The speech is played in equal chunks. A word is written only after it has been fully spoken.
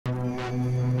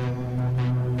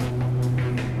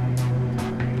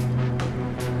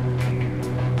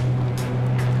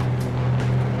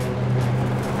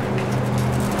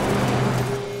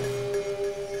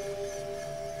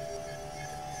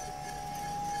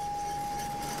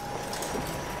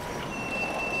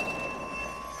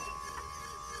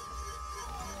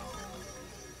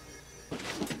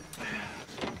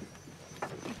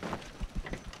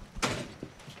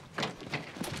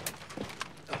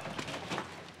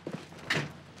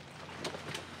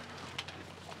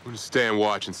I'm gonna stand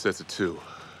watch in sets of 2.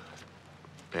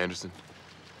 Anderson,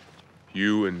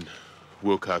 you and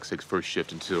Wilcox take first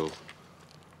shift until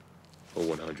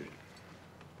 0100. You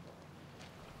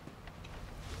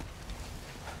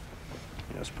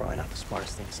know, it's probably not the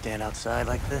smartest thing to stand outside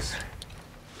like this.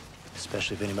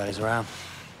 Especially if anybody's around.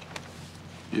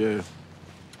 Yeah.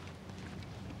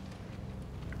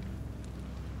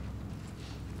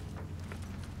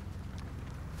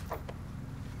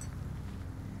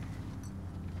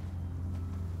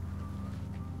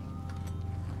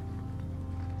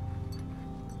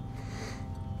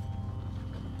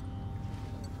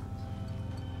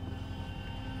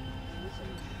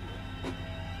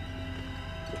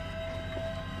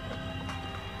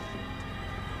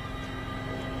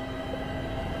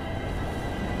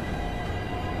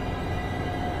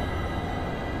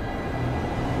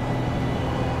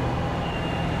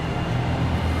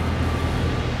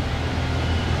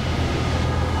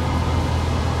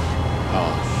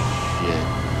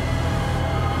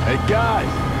 Hey, guys!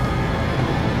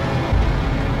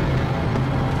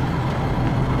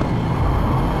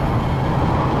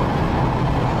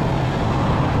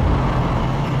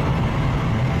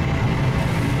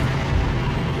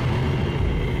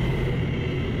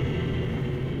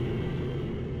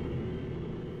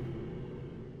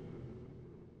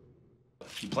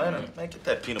 You playing on, man, get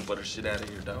that peanut butter shit out of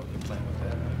here, dog. You playing with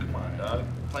that, man. Come on, dog.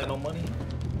 Playing no money.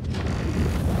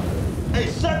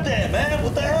 Hey, shut that, man.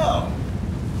 What the hell?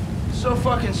 So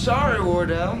fucking sorry,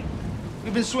 Wardell.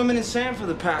 We've been swimming in sand for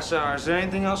the past hour. Is there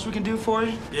anything else we can do for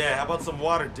you? Yeah, how about some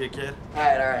water, dickhead? All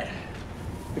right.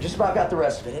 We just about got the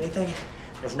rest of it. Anything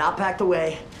that's not packed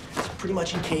away, it's pretty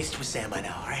much encased with sand by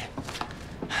now, all right?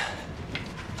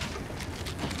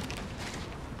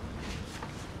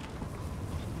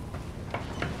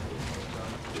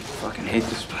 Fucking hate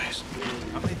this place.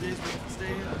 How many days we can stay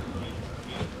here?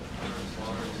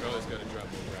 Charlie's gotta drop a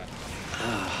rat.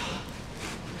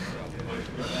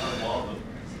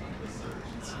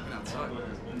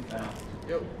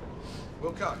 Yo,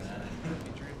 Wilcox,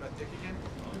 you dream about Dick again?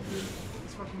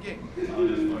 This fucking game. Don't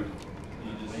worry,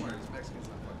 this Mexican's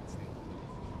not fucking Steve.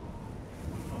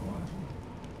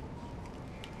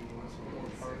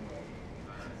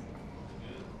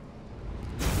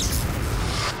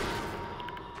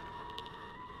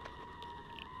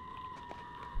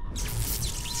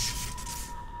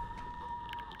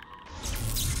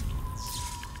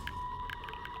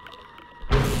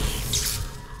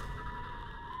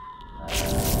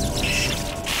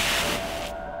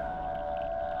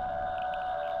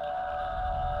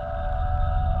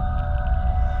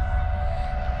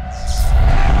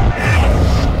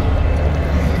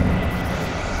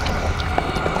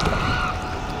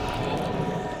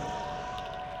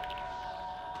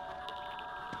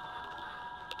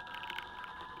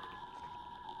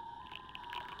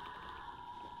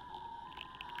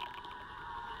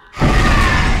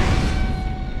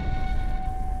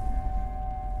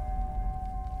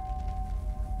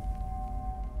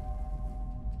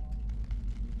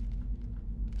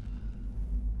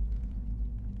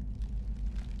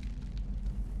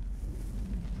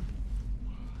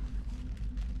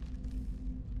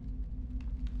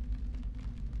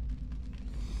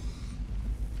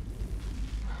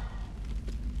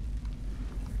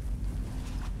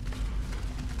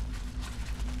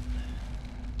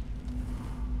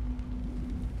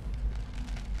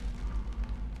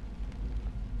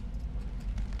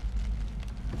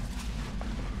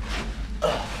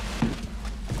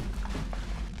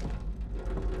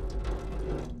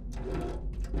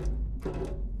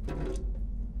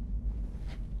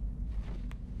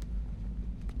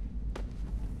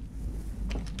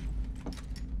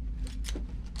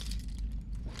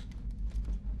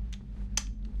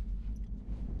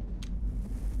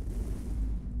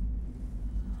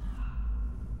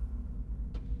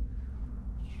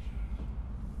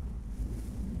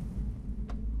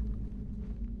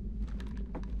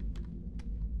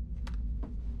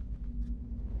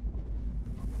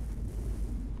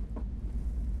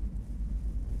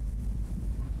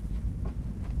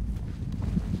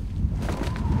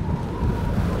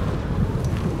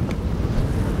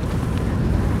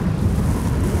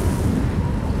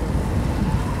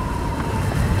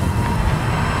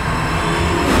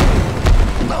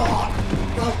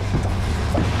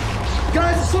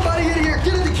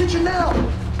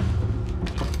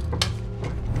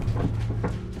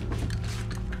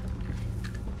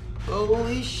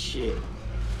 Holy shit.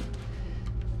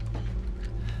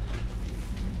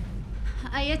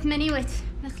 آيت منيوت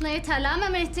مخليتها لا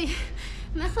مميتي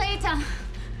مخليتها.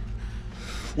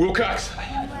 Wilcox!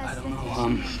 I don't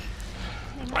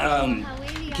know.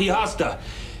 Ki hasta.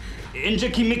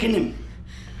 Inja ki mikinim.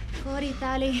 كوري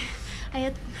تالي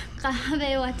آيت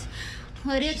قهوة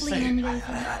وريقلي من بيتي.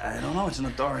 I don't know. It's an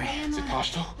authority. Is it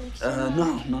Pashto?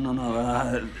 No.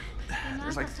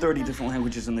 There's like 30 different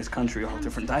languages in this country, all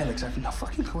different dialects. I have no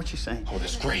fucking clue what she's saying. Oh,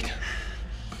 that's great.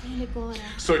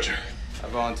 Searcher. I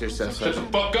volunteer, Seth. Shut the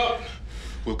fuck up!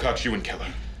 Wilcox, you and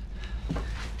Keller.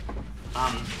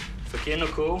 Fakir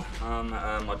cool.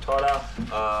 Motora.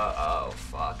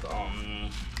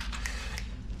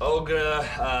 Ogra.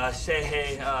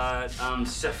 Sehe.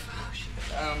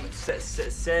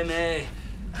 Seme.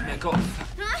 Go.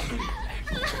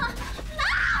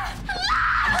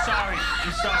 I'm sorry.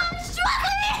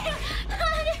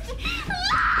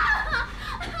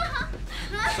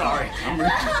 Sorry. I'm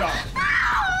really sorry.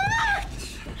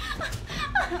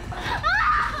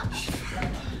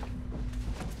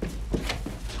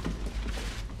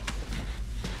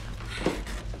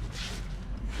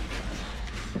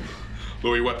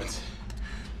 Lower your weapons.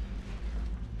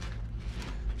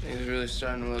 Things are really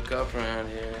starting to look up around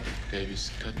here. Davis,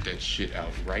 cut that shit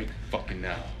out right fucking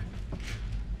now.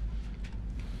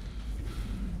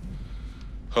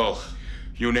 Oh,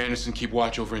 you and Anderson keep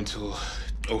watch over until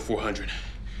 0400.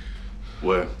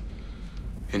 Where?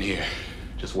 In here.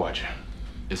 Just watch her.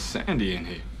 Is Sandy in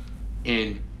here?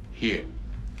 In here.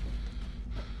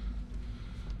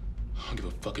 I don't give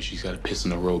a fuck if she's got a piss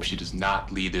in her robe. She does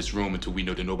not leave this room until we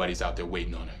know that nobody's out there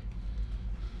waiting on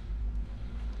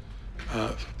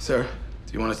her. Sir,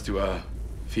 do you want us to,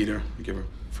 feed her, give her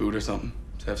food or something,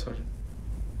 Staff Sergeant?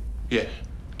 Yeah,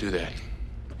 do that.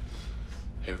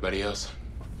 Everybody else,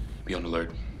 be on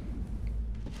alert.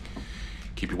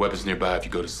 Keep your weapons nearby if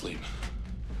you go to sleep.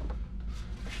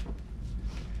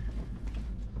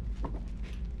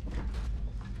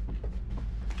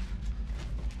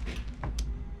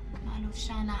 مالو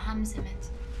شانا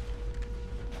همزمت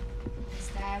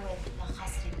ازدعوت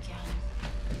لخصري كانو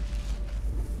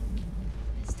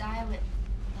ازدعوت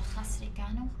لخصري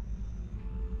كانو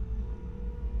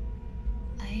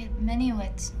أيد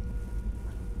منيوت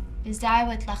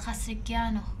ازدعوت لخصري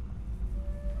كانو.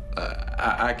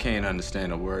 I can't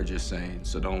understand a word you're saying,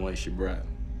 so don't waste your breath.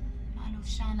 مالو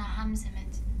شانا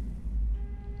همزمت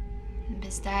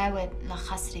ازدعوت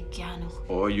لخصري كانو.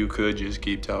 Or you could just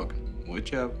keep talking,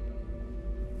 whichever.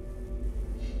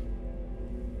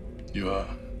 You,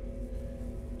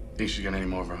 think she's got any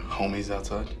more of her homies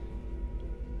outside?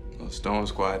 Well, the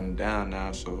storm's quieting down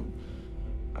now, so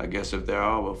I guess if there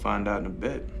are, we'll find out in a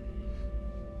bit.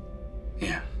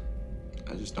 Yeah.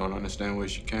 I just don't understand where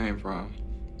she came from.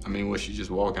 I mean, was she just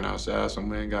walking outside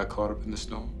somewhere and got caught up in the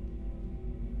storm?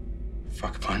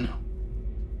 Fuck if I know.